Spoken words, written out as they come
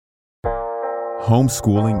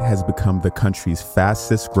Homeschooling has become the country's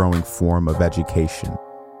fastest growing form of education.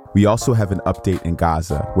 We also have an update in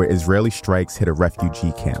Gaza, where Israeli strikes hit a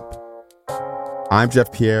refugee camp. I'm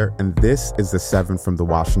Jeff Pierre, and this is The 7 from The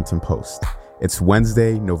Washington Post. It's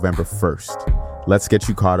Wednesday, November 1st. Let's get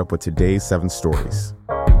you caught up with today's 7 stories.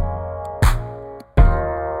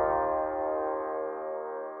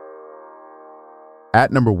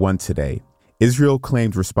 At number 1 today, Israel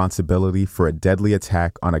claimed responsibility for a deadly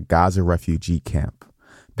attack on a Gaza refugee camp.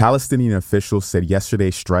 Palestinian officials said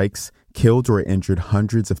yesterday's strikes killed or injured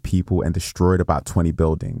hundreds of people and destroyed about 20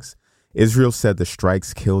 buildings. Israel said the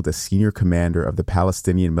strikes killed a senior commander of the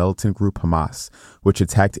Palestinian militant group Hamas, which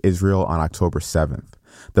attacked Israel on October 7th.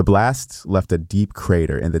 The blasts left a deep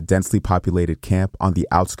crater in the densely populated camp on the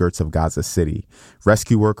outskirts of Gaza City.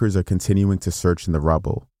 Rescue workers are continuing to search in the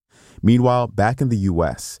rubble. Meanwhile, back in the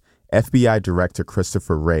U.S., FBI Director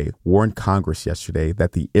Christopher Wray warned Congress yesterday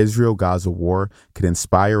that the Israel-Gaza war could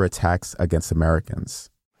inspire attacks against Americans.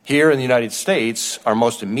 Here in the United States, our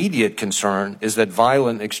most immediate concern is that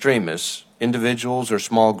violent extremists, individuals or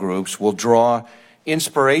small groups, will draw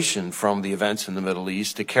inspiration from the events in the Middle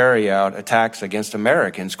East to carry out attacks against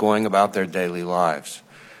Americans going about their daily lives.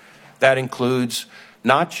 That includes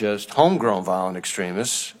not just homegrown violent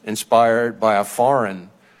extremists inspired by a foreign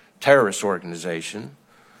terrorist organization,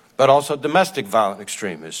 but also domestic violent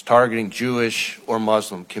extremists targeting Jewish or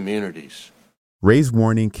Muslim communities. Wray's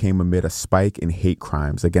warning came amid a spike in hate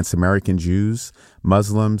crimes against American Jews,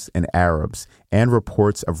 Muslims, and Arabs, and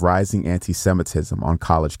reports of rising anti-Semitism on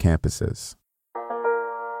college campuses.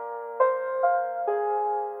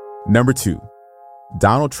 Number 2,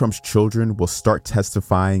 Donald Trump's children will start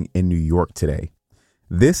testifying in New York today.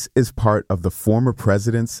 This is part of the former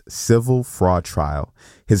president's civil fraud trial.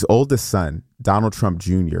 His oldest son, Donald Trump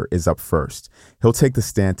Jr., is up first. He'll take the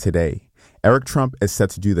stand today. Eric Trump is set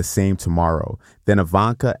to do the same tomorrow. Then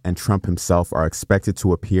Ivanka and Trump himself are expected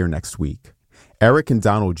to appear next week. Eric and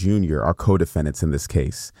Donald Jr. are co-defendants in this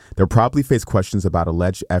case. They'll probably face questions about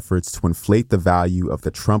alleged efforts to inflate the value of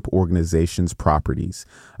the Trump organization's properties.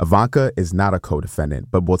 Ivanka is not a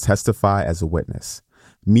co-defendant, but will testify as a witness.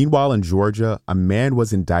 Meanwhile, in Georgia, a man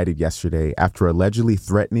was indicted yesterday after allegedly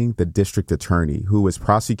threatening the district attorney who was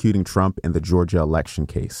prosecuting Trump in the Georgia election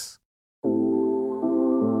case.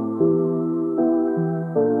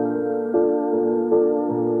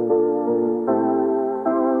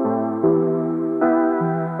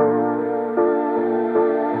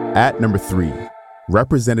 At number 3,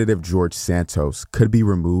 Representative George Santos could be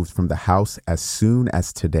removed from the House as soon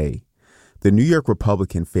as today. The New York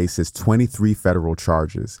Republican faces 23 federal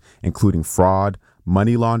charges, including fraud,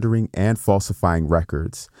 money laundering, and falsifying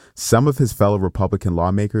records. Some of his fellow Republican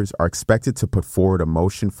lawmakers are expected to put forward a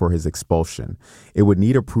motion for his expulsion. It would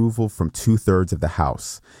need approval from 2/3 of the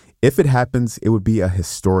House. If it happens, it would be a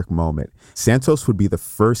historic moment. Santos would be the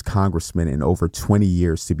first congressman in over 20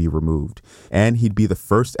 years to be removed, and he'd be the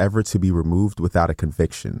first ever to be removed without a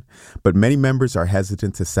conviction. But many members are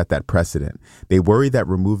hesitant to set that precedent. They worry that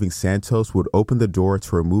removing Santos would open the door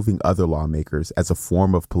to removing other lawmakers as a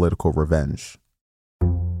form of political revenge.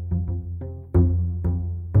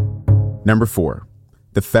 Number 4,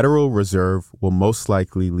 the Federal Reserve will most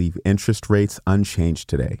likely leave interest rates unchanged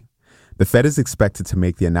today. The Fed is expected to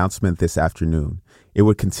make the announcement this afternoon. It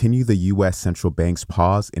would continue the U.S. central bank's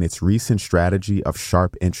pause in its recent strategy of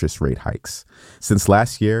sharp interest rate hikes. Since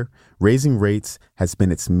last year, raising rates has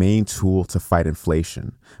been its main tool to fight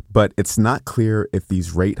inflation, but it's not clear if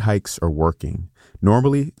these rate hikes are working.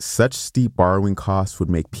 Normally, such steep borrowing costs would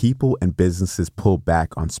make people and businesses pull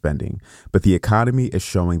back on spending, but the economy is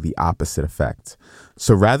showing the opposite effect.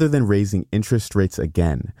 So rather than raising interest rates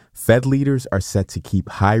again, Fed leaders are set to keep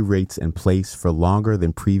high rates in place for longer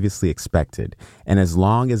than previously expected, and as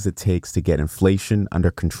long as it takes to get inflation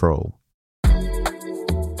under control.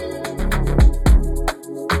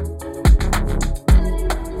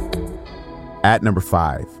 At number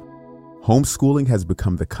 5, homeschooling has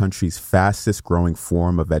become the country's fastest growing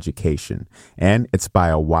form of education, and it's by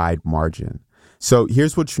a wide margin. So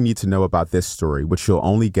here's what you need to know about this story, which you'll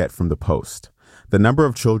only get from the Post. The number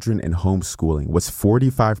of children in homeschooling was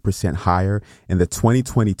 45% higher in the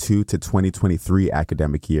 2022 to 2023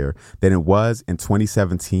 academic year than it was in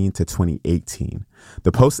 2017 to 2018.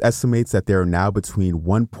 The Post estimates that there are now between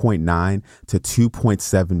 1.9 to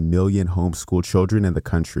 2.7 million homeschool children in the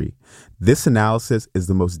country. This analysis is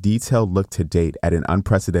the most detailed look to date at an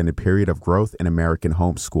unprecedented period of growth in American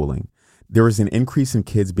homeschooling. There was an increase in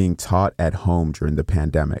kids being taught at home during the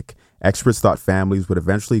pandemic. Experts thought families would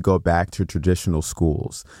eventually go back to traditional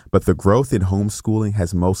schools, but the growth in homeschooling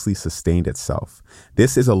has mostly sustained itself.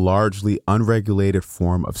 This is a largely unregulated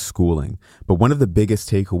form of schooling, but one of the biggest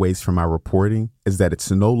takeaways from our reporting is that it's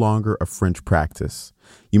no longer a fringe practice.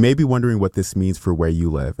 You may be wondering what this means for where you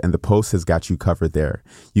live, and the Post has got you covered there.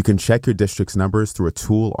 You can check your district's numbers through a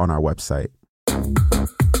tool on our website.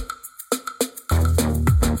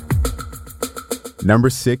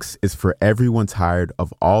 Number 6 is for everyone tired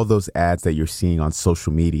of all those ads that you're seeing on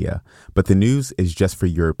social media, but the news is just for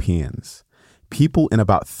Europeans. People in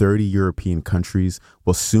about 30 European countries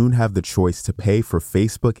will soon have the choice to pay for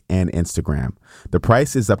Facebook and Instagram. The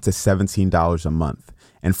price is up to $17 a month,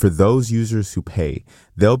 and for those users who pay,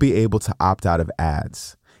 they'll be able to opt out of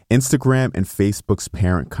ads. Instagram and Facebook's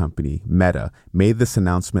parent company, Meta, made this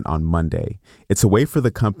announcement on Monday. It's a way for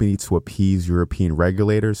the company to appease European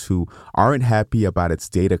regulators who aren't happy about its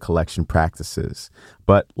data collection practices.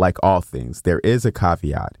 But like all things, there is a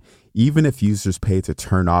caveat. Even if users pay to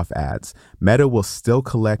turn off ads, Meta will still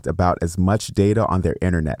collect about as much data on their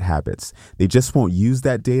internet habits. They just won't use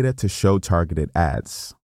that data to show targeted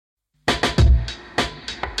ads.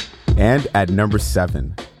 And at number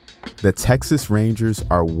 7, the Texas Rangers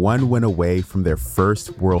are one win away from their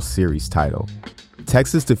first World Series title.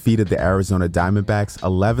 Texas defeated the Arizona Diamondbacks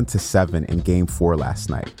 11-7 in Game 4 last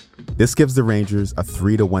night. This gives the Rangers a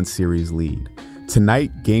 3-1 series lead.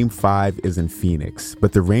 Tonight, Game 5 is in Phoenix,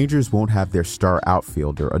 but the Rangers won't have their star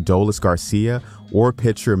outfielder, Adolis Garcia, or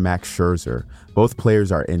pitcher Max Scherzer. Both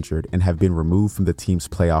players are injured and have been removed from the team's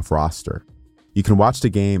playoff roster. You can watch the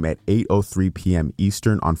game at 8:03 p.m.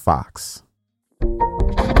 Eastern on Fox.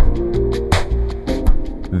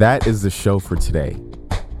 That is the show for today.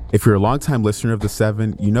 If you're a longtime listener of The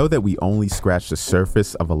 7, you know that we only scratch the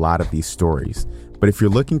surface of a lot of these stories. But if you're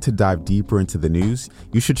looking to dive deeper into the news,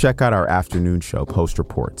 you should check out our afternoon show, Post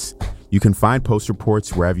Reports. You can find Post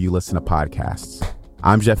Reports wherever you listen to podcasts.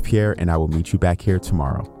 I'm Jeff Pierre, and I will meet you back here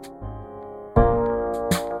tomorrow.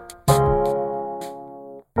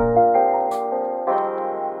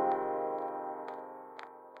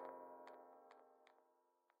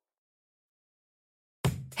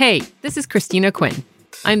 Hey, this is Christina Quinn.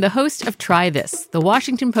 I'm the host of Try This, the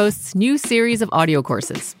Washington Post's new series of audio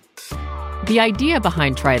courses. The idea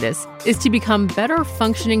behind Try This is to become better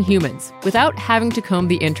functioning humans without having to comb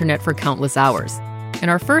the internet for countless hours. In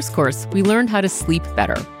our first course, we learned how to sleep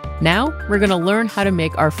better. Now, we're going to learn how to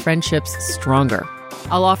make our friendships stronger.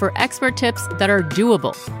 I'll offer expert tips that are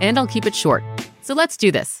doable, and I'll keep it short. So let's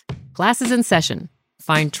do this. Class is in session.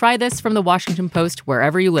 Find Try This from the Washington Post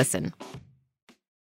wherever you listen.